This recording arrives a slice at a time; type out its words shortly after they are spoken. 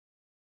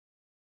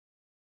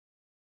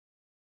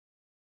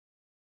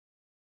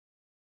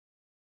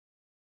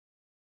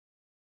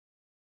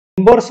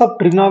Inverse of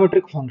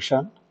trigonometric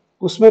function,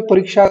 उसमें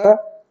परीक्षा का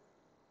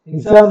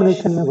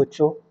एग्जामिनेशन में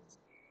बच्चों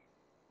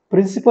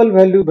प्रिंसिपल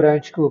वैल्यू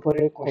ब्रांच के ऊपर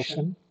एक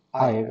क्वेश्चन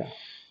आएगा।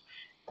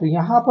 तो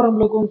यहाँ पर हम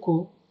लोगों को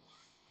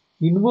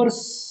इनवर्स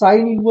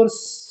साइन इनवर्स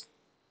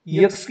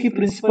एक्स की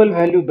प्रिंसिपल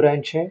वैल्यू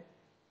ब्रांच है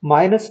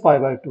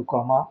 -π/2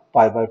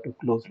 π/2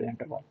 क्लोज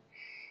इंटरवल।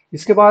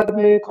 इसके बाद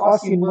में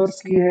कॉस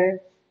इनवर्स की है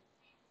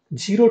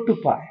 0 to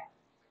π।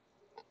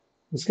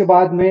 उसके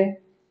बाद में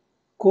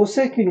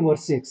कोसेक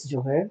इनवर्स एक्स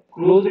जो है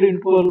क्लोज्ड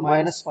इंटरवल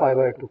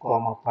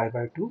 -π/2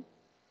 π/2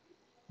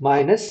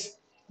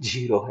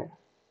 -0 है।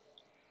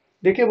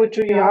 देखिए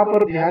बच्चों यहाँ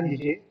पर ध्यान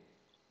दीजिए,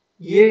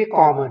 ये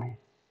कॉमन है,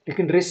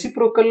 लेकिन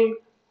रेसिप्रोकल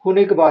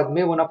होने के बाद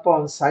में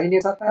 1/sin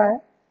x आता है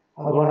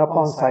और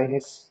 1/sin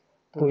x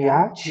तो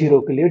यहाँ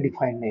 0 के लिए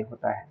डिफाइन नहीं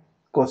होता है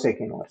cosec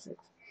inverse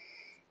x.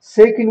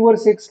 Sec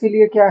inverse x के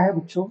लिए क्या है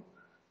बच्चों,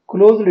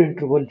 क्लोज्ड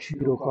इंटरवल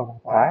 0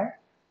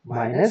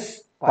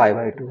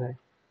 π-π/2 है।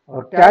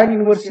 और tan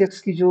इनवर्स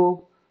एक्स की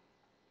जो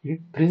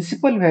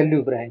प्रिंसिपल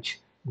वैल्यू ब्रांच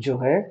जो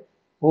है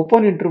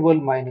ओपन इंटरवल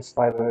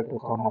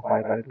 -π/2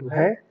 π/2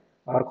 है,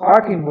 और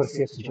कॉट इनवर्स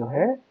एक्स जो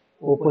है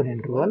ओपन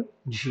इंटरवल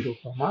 0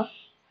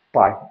 π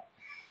है।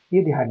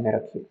 ये ध्यान में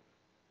रखिए।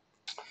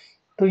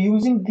 तो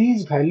यूजिंग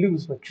दीज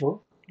वैल्यूज बच्चों,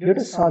 let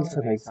us solve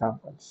some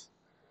examples.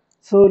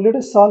 So let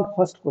us solve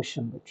first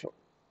question बच्चों।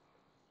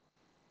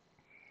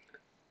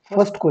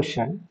 First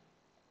question,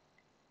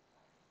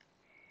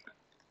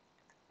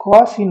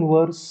 cos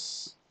inverse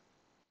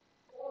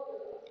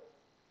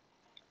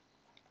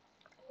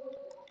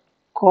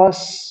cos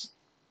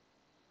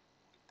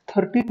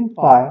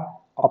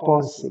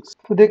 13π/6।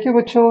 तो देखिए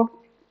बच्चों,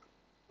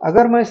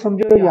 अगर मैं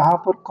समझो यहाँ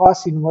पर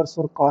cos इनवर्स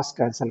और cos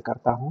कैंसिल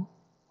करता हूँ,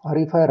 और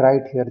if I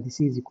right here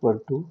this is equal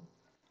to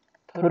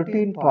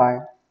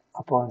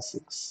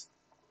 13π/6,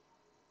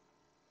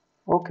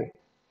 okay,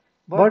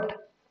 but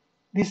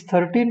this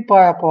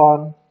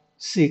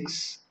 13π/6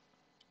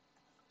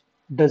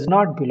 does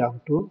not belong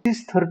to this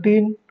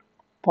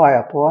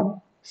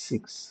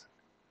 13π/6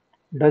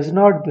 does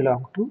not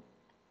belong to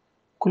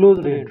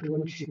closed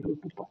interval 0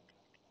 to π।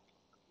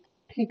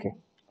 ठीक है,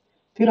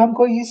 फिर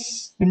हमको इस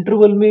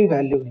इंटरवल में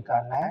वैल्यू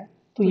निकालना है,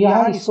 तो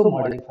यहाँ इसको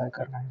मॉडिफाई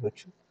करना है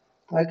बच्चों।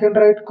 तो I can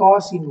write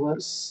cos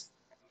inverse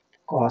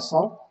cos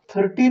of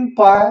 13π,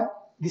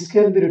 this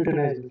can be written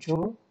as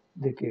बच्चों,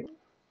 देखिए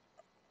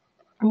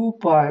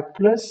 2π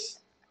plus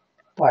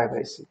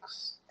π/6।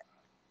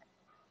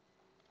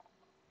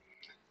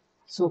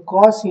 So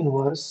cos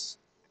inverse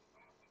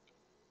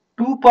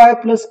 2π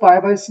plus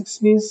π/6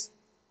 means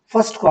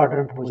first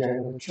quadrant हो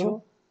जाएगा बच्चों।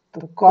 तो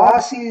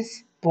cos is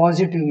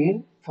positive in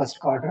first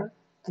quadrant,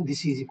 तो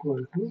this is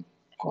equal to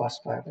cos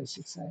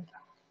π/6 आएगा।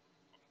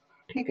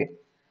 ठीक है,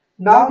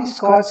 now this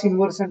cos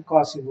inverse and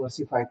cos inverse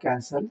if I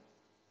cancel,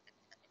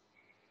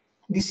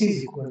 this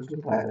is equal to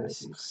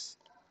π/6।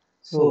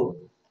 So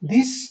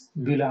this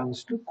belongs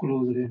to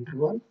closed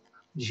interval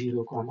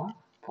 0,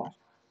 π.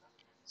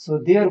 So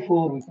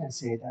therefore we can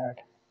say that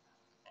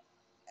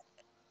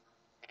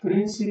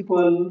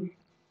principal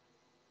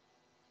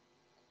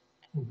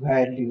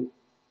value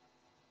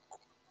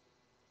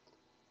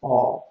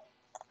of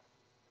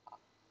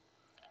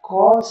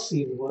cos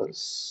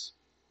inverse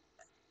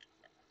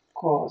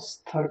cos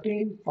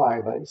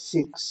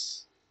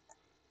 13π/6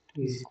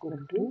 is equal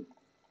to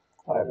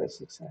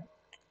π/6 है।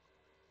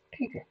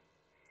 ठीक है,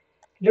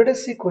 let us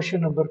see question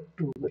number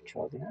 2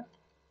 बच्चों।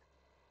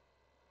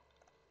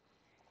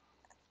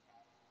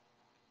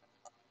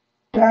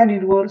 tan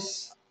inverse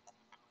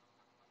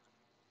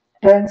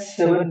tan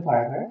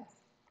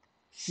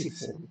 7π/6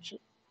 है बच्चों।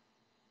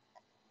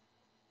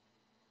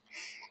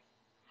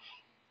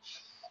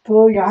 तो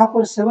यहाँ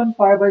पर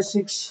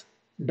 7π/6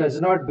 does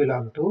not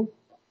belong to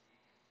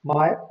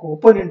my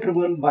open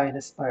interval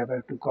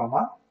 -π/2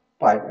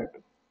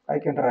 π/2. I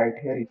can write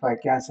here, if I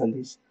cancel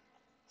this,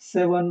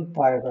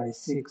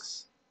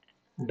 7π/6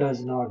 does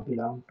not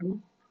belong to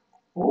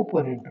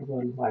open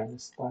interval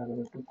 -π/2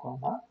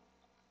 π/2.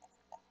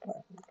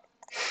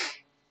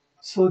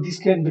 So this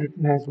can be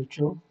written as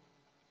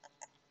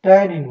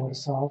tan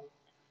inverse of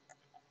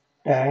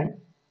tan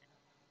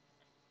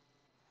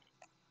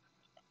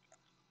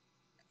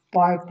π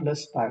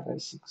plus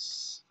π/6।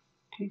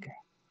 ठीक है,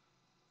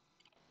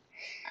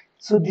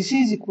 so this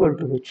is equal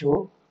to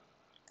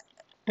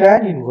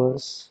tan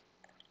inverse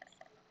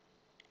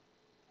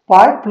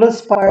pi plus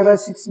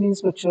π/6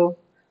 means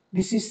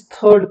this is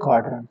third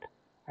quadrant,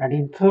 and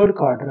in third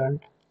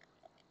quadrant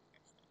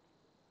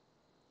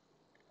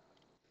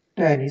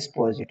tan is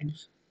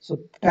positive. So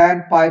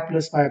tan pi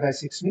plus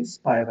π/6 means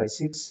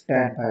π/6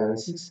 tan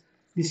π/6.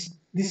 This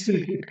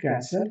will get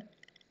cancelled.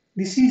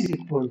 This is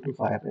equal to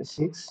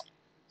π/6.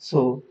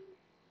 So,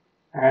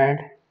 and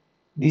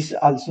this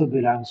also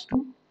belongs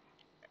to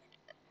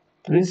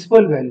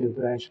principal value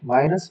branch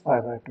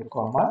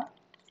 -π/2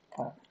 π.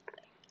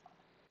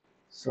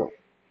 So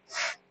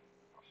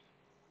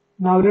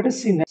now let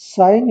us see next,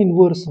 sin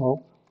inverse of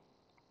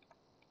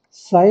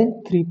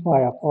sin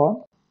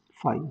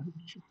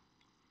 3π/5.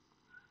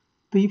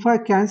 So if I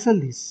cancel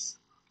this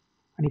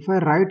and if I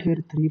write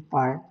here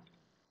 3π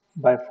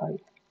by 5.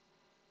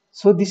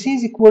 So this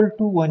is equal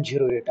to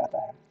 108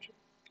 आता है,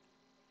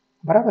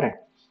 बराबर है.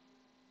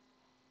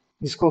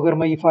 इसको अगर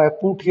मैं if I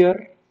put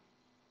here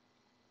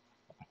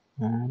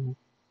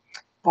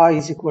pi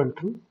is equal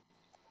to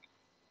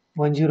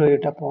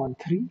 108 upon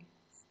 3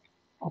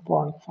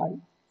 upon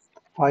 5.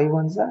 5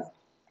 ones are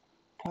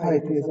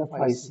 5 3s are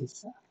 5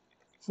 6.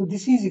 So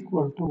this is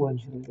equal to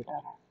 108.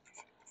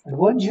 And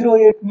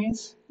 108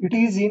 means it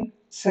is in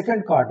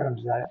second quadrant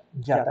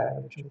जाता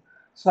है बच्चों.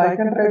 So I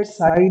can write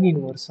sine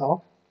inverse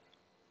of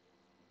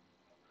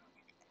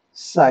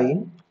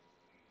sine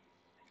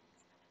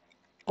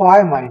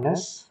pi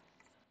minus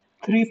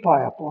 3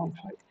 pi upon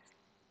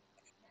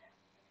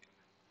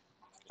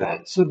 5.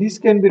 So this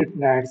can be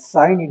written as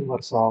sine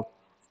inverse of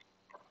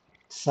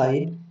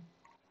sine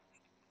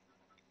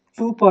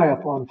 2 pi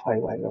upon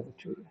 5 आएगा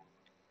बच्चों.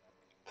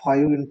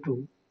 5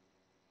 into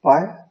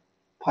pi,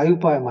 5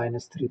 pi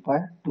minus 3 pi,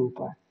 2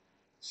 pi.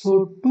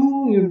 So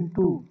 2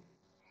 into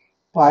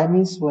pi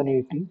means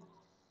 180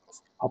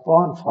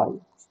 upon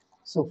 5.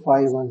 So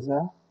 5 ones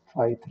are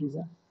 5 threes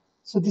are.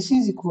 So this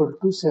is equal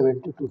to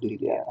 72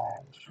 degree.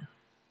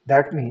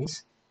 That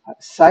means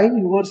sine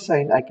inverse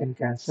sine I can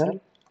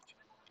cancel.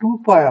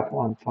 2 pi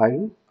upon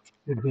 5,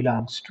 it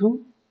belongs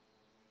to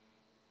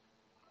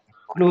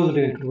closed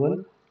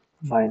interval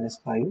minus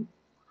 5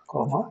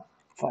 comma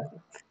 5.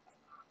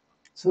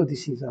 So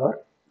this is our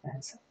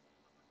answer.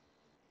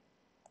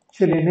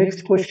 चलिए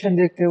next question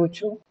देखते हैं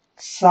बच्चों.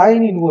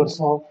 Sine inverse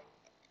of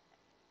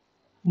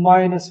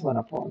minus 1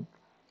 upon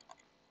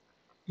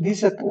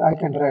this I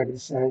can write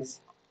this as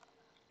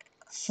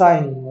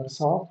sine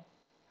inverse of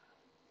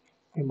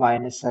a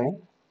minus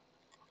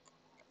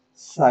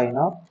sine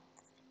of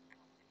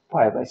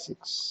pi by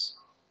 6.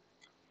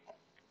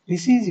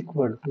 This is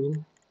equal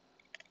to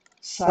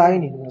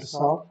sine inverse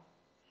of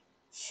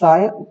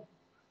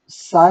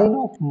sine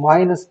of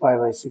minus pi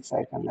by 6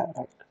 I can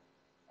write.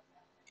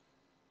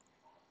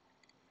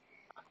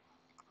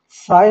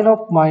 Sine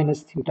of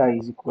minus theta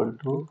is equal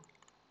to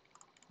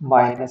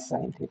minus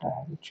sine theta.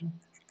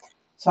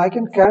 So I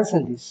can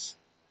cancel this.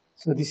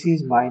 So this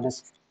is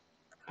minus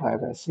pi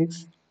by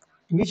 6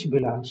 which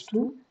belongs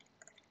to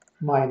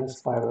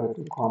minus pi by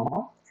 2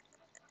 comma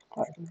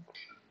pi.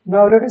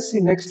 Now let us see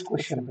next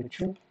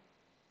question.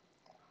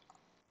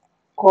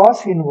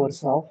 Cos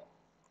inverse of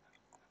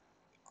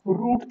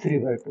root 3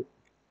 by 2.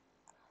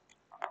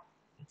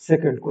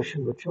 Second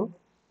question.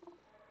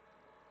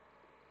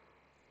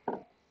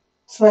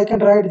 So I can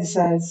write this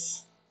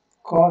as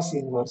cos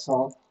inverse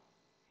of,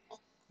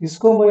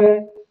 इसको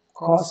मैं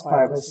cos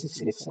pi by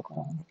 6 लिख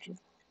सकता हूँ.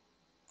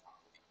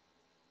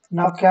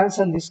 Now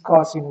cancel this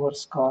cos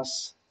inverse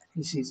cos.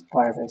 This is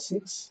pi by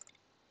 6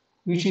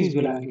 which is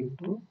belonging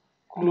to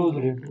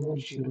closed interval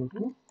 0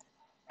 to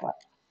pi.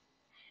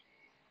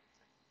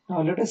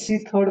 Now let us see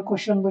third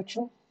question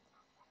बच्चों.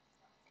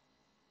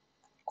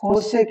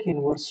 Cosec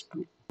inverse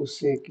 2.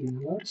 Cosec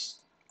inverse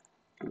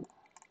 2.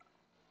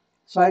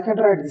 So I can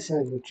write this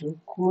as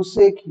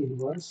cosec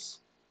inverse.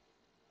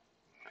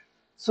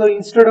 So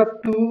instead of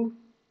 2,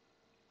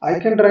 I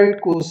can write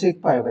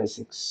cosec pi by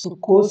 6. So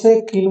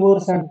cosec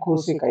inverse and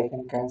cosec I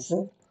can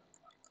cancel.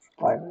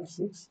 Pi by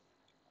 6.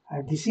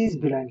 And this is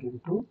belonging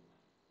to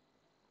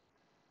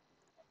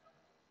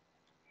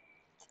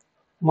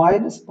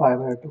minus pi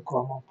by 2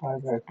 comma pi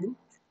by 2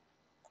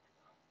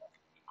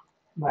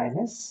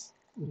 minus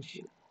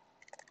 0.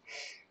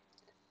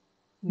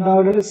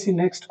 Now let us see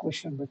next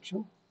question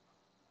बच्चों.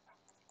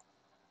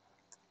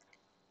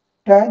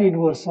 Tan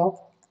inverse of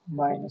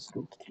minus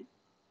root 3.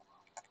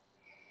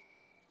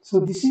 So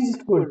this is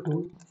equal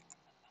to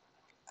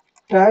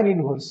tan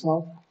inverse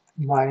of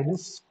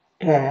minus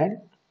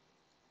tan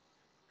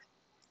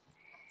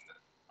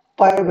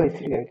pi by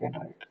 3 I can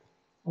write.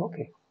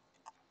 Okay.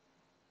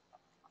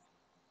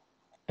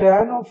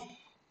 Tan of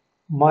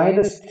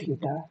minus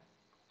theta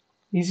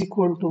is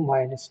equal to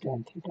minus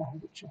tan theta.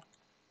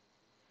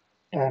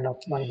 Tan of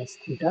minus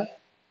theta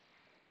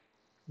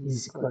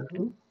is equal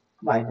to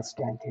minus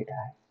tan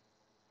theta.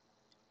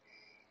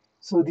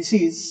 So this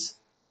is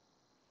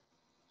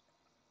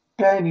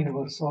tan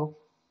inverse of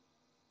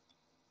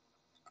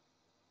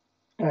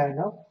tan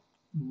of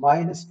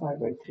minus pi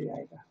by 3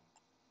 आएगा.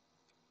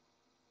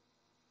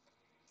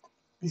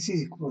 This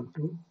is equal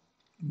to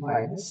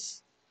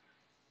minus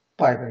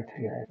pi by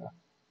 3 आएगा.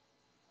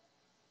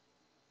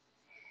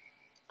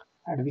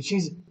 And which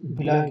is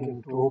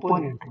belonging to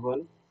open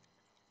interval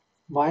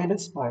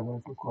minus pi by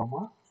 2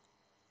 comma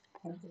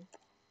pi by 2.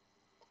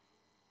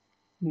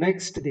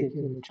 Next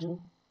देखिए बच्चों,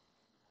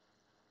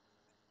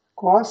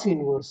 cos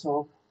inverse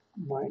of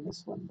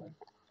minus 1 by 2.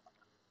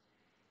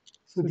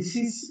 So this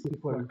is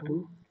equal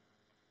to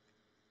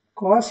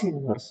cos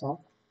inverse of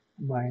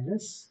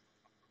minus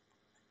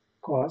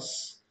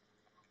cos,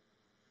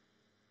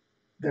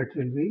 that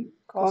will be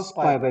cos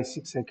pi by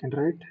 6 I can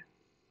write,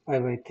 pi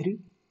by 3.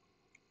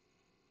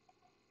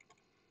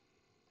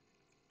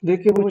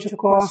 देखिए बच्चों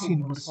cos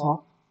inverse of,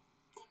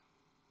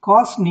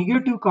 cos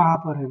negative कहाँ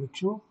पर है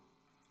बच्चों?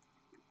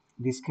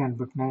 This can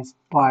be written as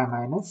pi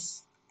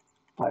minus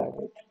pi by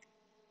 3.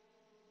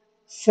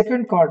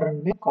 Second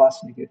quadrant में cos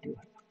negative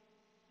है।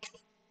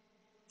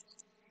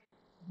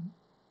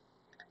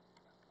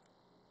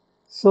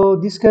 So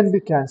this can be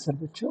cancelled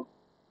बच्चों,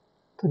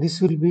 तो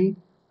this will be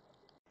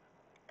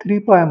 3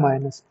 pi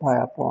minus pi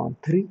upon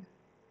 3,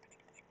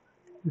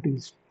 it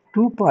is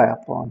 2 pi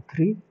upon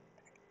 3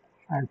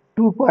 and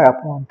 2 pi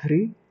upon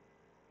 3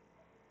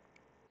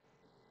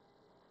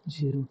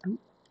 0 to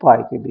pi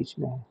के बीच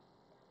में है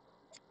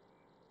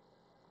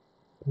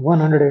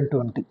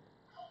 120।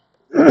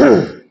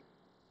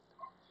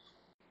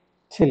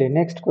 चलिए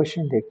next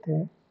question देखते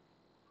हैं।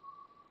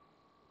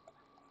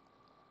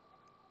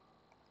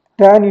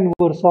 tan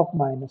inverse of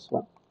minus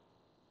 1,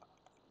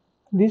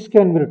 this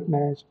can be written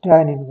as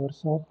tan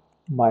inverse of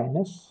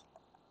minus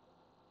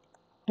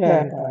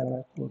tan pi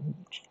by 4।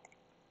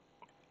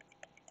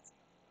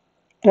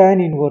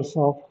 tan inverse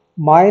of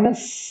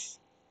minus,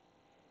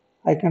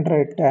 I can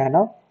write tan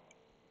of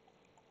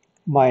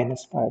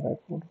minus pi by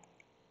 4.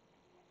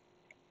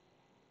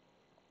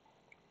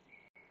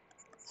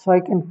 So I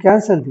can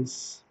cancel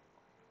this.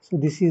 So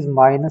this is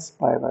minus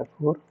pi by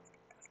 4,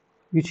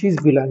 which is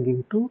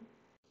belonging to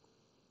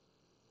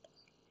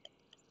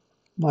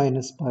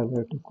minus pi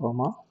by 2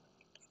 comma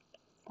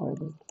pi by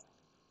 2.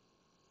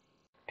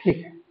 ठीक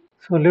है।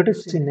 So let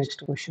us see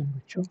next question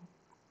बच्चों।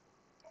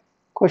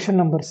 Question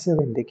number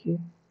 7 देखिए।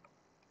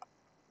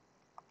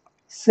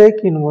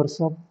 sec inverse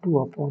of 2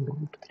 upon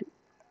root 3.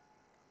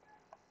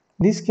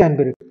 This can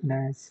be written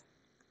as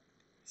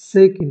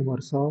sec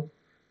inverse of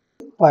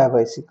pi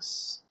by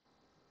 6.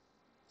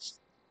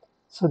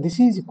 So this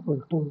is equal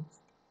to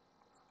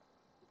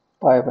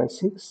pi by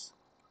 6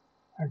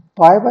 and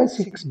pi by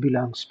 6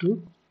 belongs to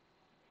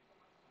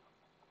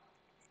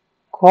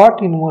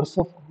cot inverse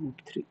of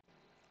root 3.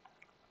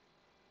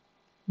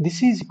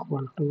 This is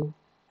equal to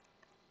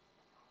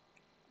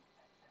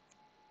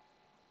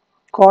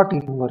cot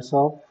inverse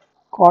of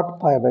cot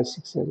pi by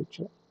 6 है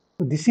बच्चों।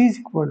 So this is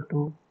equal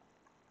to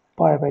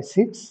pi by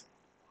 6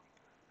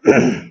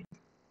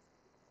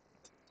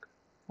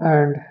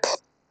 and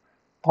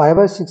pi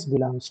by 6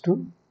 belongs to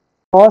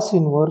cos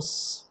inverse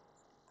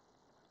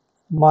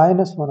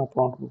minus 1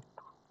 upon root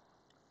 2.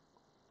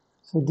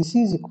 So this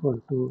is equal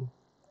to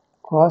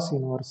cos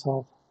inverse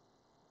of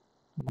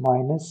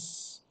minus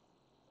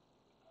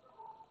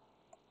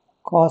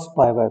cos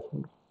pi by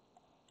 4.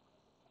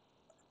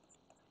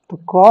 तो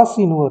cos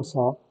inverse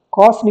of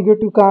cos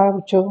negative कहाँ है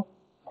बच्चों?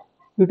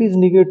 It is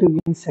negative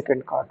in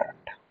second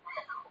quadrant.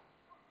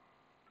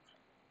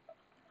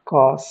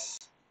 Cos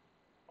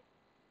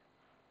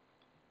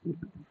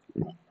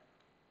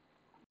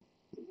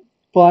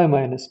pi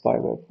minus pi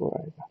by 4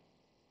 आएगा।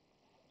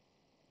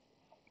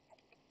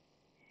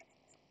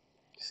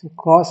 So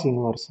cos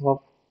inverse of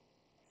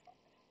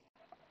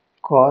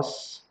cos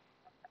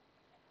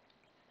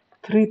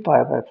 3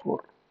 pi by 4.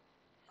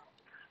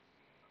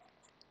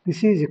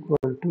 This is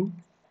equal to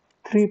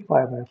 3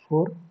 pi by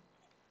 4,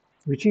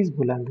 which is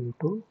belonging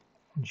to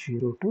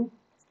 0 to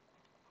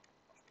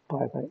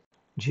pi by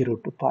 0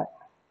 to pi.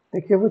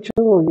 देखिए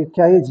बच्चों, ये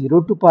क्या ये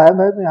 0 to pi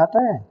में आता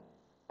है?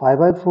 Pi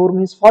by 4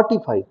 means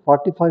 45,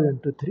 45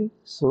 into 3.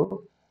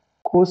 So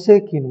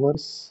cosec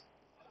inverse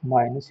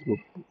minus root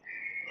 2.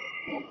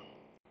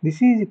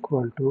 This is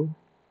equal to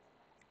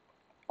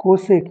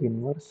cosec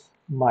inverse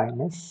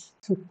minus,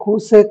 so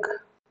cosec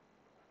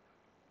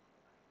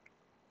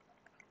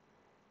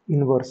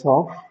inverse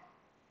of,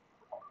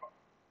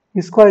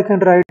 इसको I can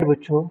write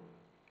बच्चों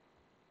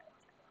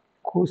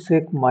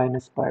cosec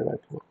minus pi by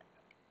 4,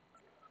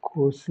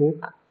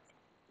 cosec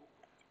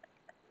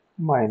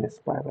minus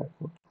pi by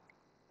 4,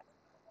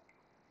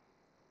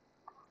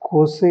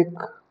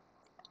 cosec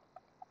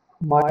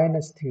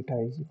minus theta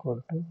is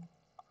equal to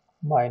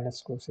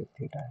minus cosec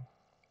theta.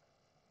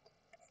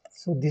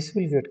 So this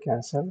will get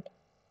cancelled,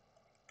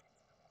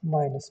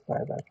 minus pi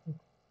by 4,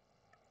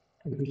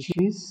 which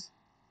is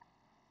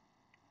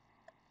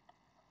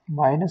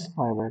minus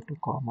pi by 2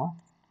 comma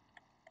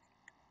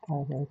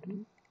pi by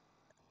 2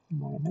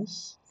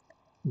 minus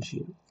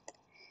 0.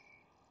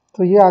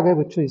 तो ये आ गए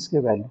बच्चों, इसके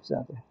values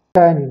आ गए।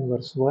 tan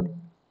inverse 1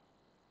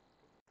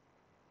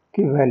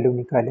 की value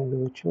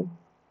निकालेंगे बच्चों,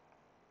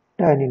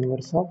 tan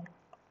inverse of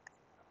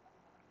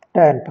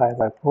tan pi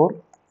by 4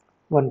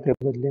 1 के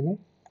बदले में,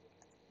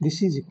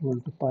 this is equal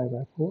to pi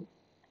by 4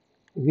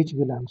 which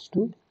belongs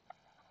to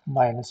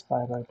minus pi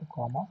by 2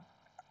 comma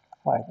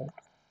pi by 2.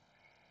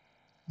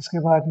 इसके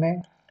बाद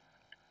में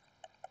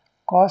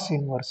cos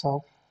inverse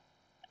of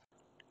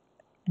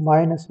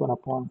minus 1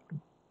 upon 2,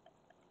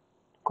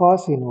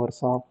 cos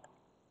inverse of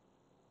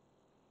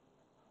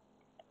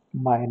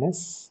minus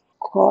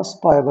cos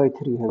pi by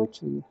 3 है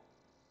बच्चों ये,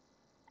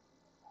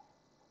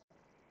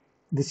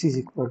 this is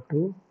equal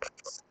to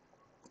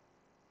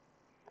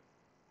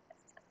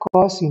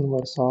cos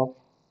inverse of,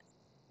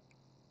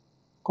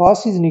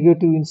 cos is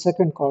negative in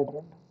second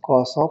quadrant,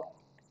 cos of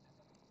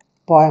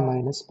pi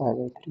minus pi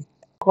by 3,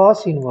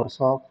 cos inverse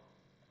of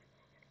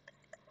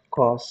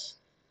cos,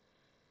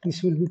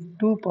 this will be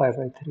 2 pi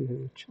by 3 है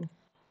बच्चों,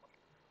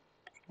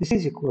 this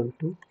is equal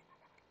to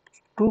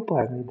 2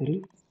 pi by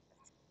 3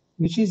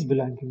 which is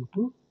belonging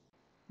to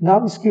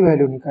now इसकी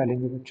value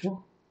निकालेंगे बच्चों।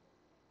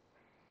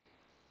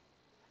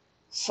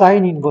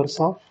 Sine inverse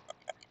of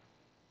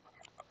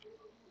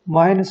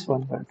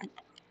 -1/2,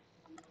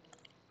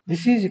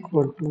 this is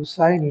equal to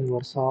sine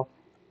inverse of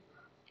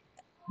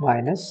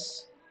minus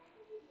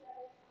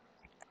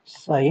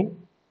sign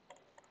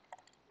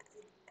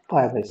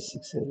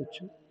π/6 है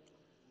बच्चों।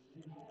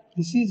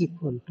 This is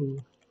equal to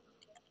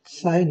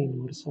sine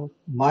inverse of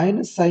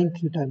minus sine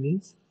theta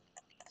means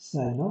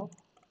sign of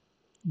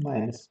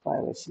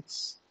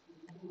 -π/6,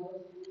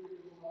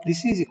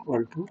 this is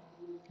equal to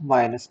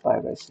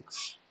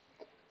 -π/6।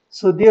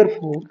 So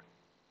therefore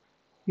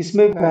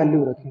इसमें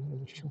value रखेंगे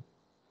बच्चों।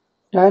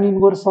 tan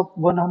inverse of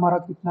 1 हमारा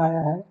कितना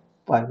आया है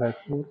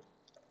π/4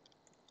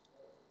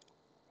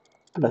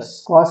 plus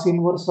cos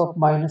inverse of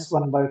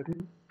 -1/2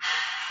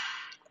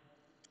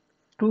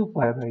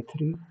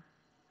 2π/3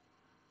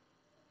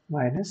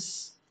 minus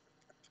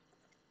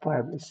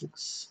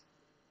π/6।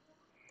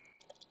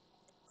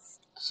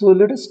 So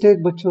let us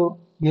take बच्चों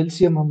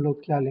LCM हम लोग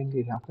क्या लेंगे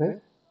यहाँ पे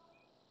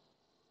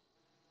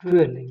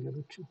 12 लेंगे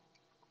बच्चों।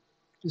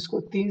 इसको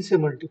 3 से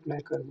मल्टीप्लाई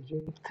कर दीजिए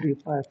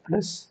 3π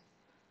प्लस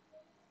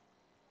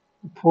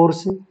 4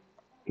 से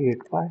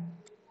 8π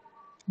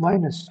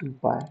minus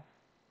 2π,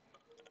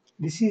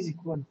 this is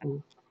equal to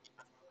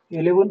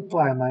 11π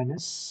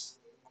minus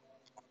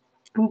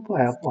 2π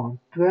upon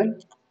 12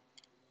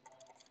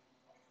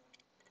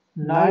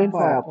 9π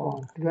upon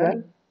 12,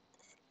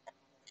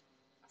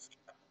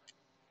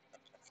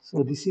 so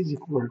this is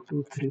equal to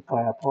 3π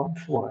upon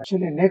 4।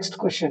 चलिए नेक्स्ट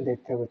क्वेश्चन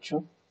देखते हैं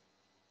बच्चों।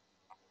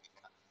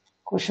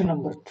 Question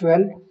number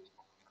 12,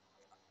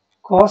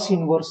 cos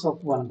inverse of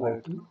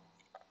 1/2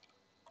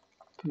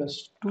 plus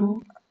 2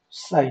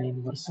 sin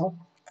inverse of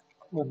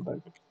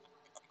 1/2।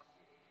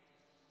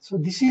 So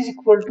this is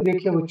equal to,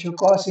 देखिए बच्चों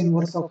cos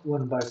inverse of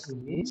 1/2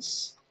 means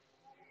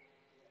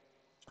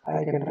I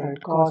can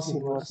write cos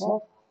inverse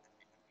of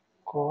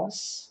cos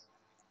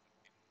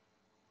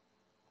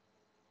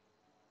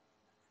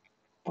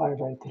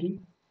π/3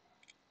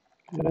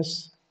 plus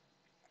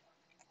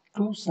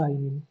 2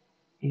 sin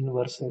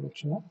inverse है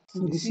बच्चों। So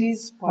this is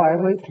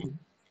π/3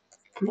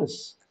 plus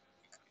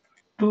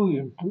 2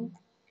 into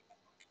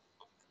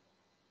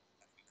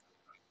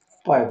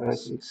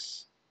π/6,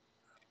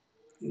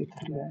 ये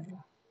 3 आएगा।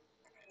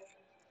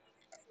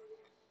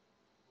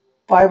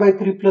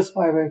 π/3 plus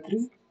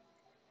π/3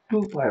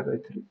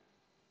 2π/3।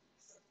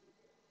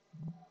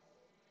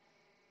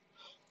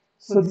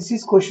 So this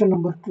is question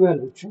number 12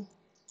 बच्चों।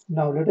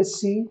 Now let us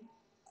see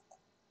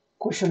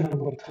question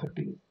number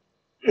 13।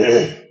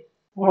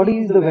 What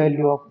is the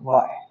value of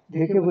y?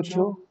 देखिए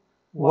बच्चों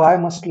y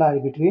must lie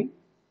between,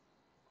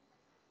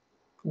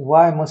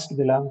 y must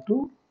belong to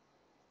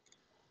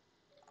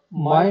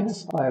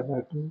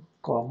 -π/2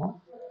 comma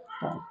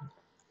π/2।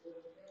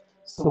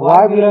 So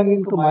y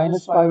belonging to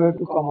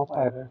 -π/2 comma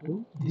π/2,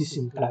 this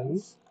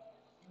implies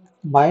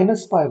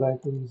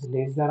 -π/2 is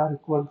less than or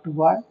equal to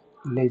y,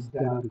 less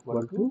than or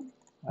equal to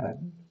y।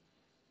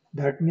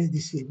 That means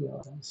this will be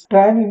our answer।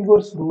 Tan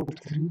inverse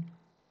 √3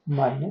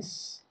 minus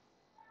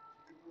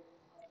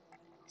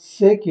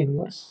sec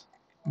inverse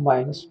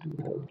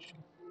 -2 है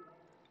बच्चों।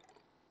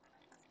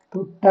 तो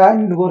tan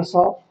inverse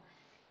of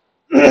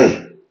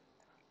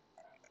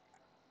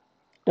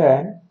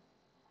tan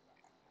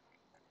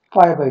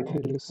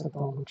π/3 लिख सकता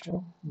हूँ बच्चों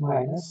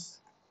minus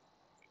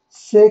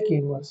sec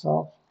inverse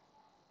of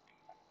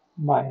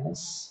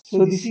minus, so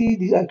this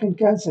is, I can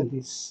cancel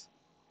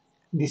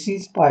this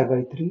is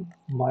π/3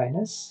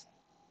 minus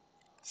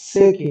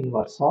sec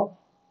inverse of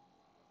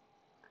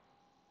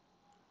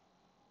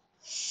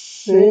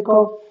sec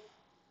of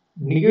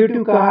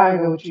negative कहाँ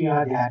आएगा बच्चों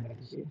यहाँ ध्यान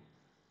रखिए,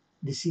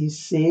 this is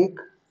sec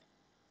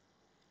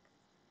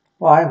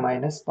pi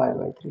minus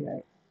π/3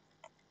 आएगा।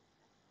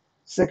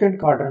 सेकेंड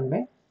क्वाड्रेंट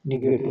में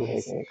निगेटिव है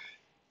sec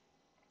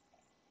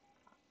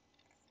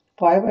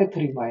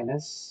π/3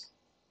 minus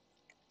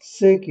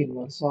sec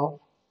inverse of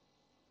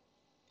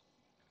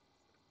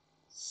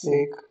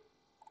sec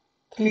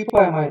 3π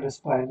minus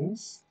pi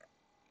means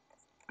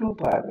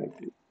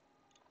 2π/3,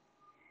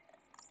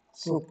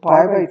 so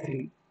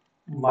π/3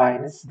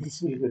 minus this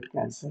will get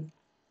cancelled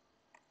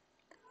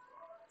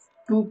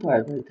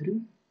 2π/3,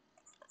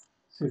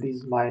 so it is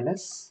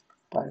minus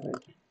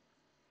π/3,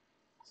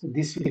 so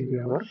this will be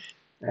our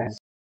answer।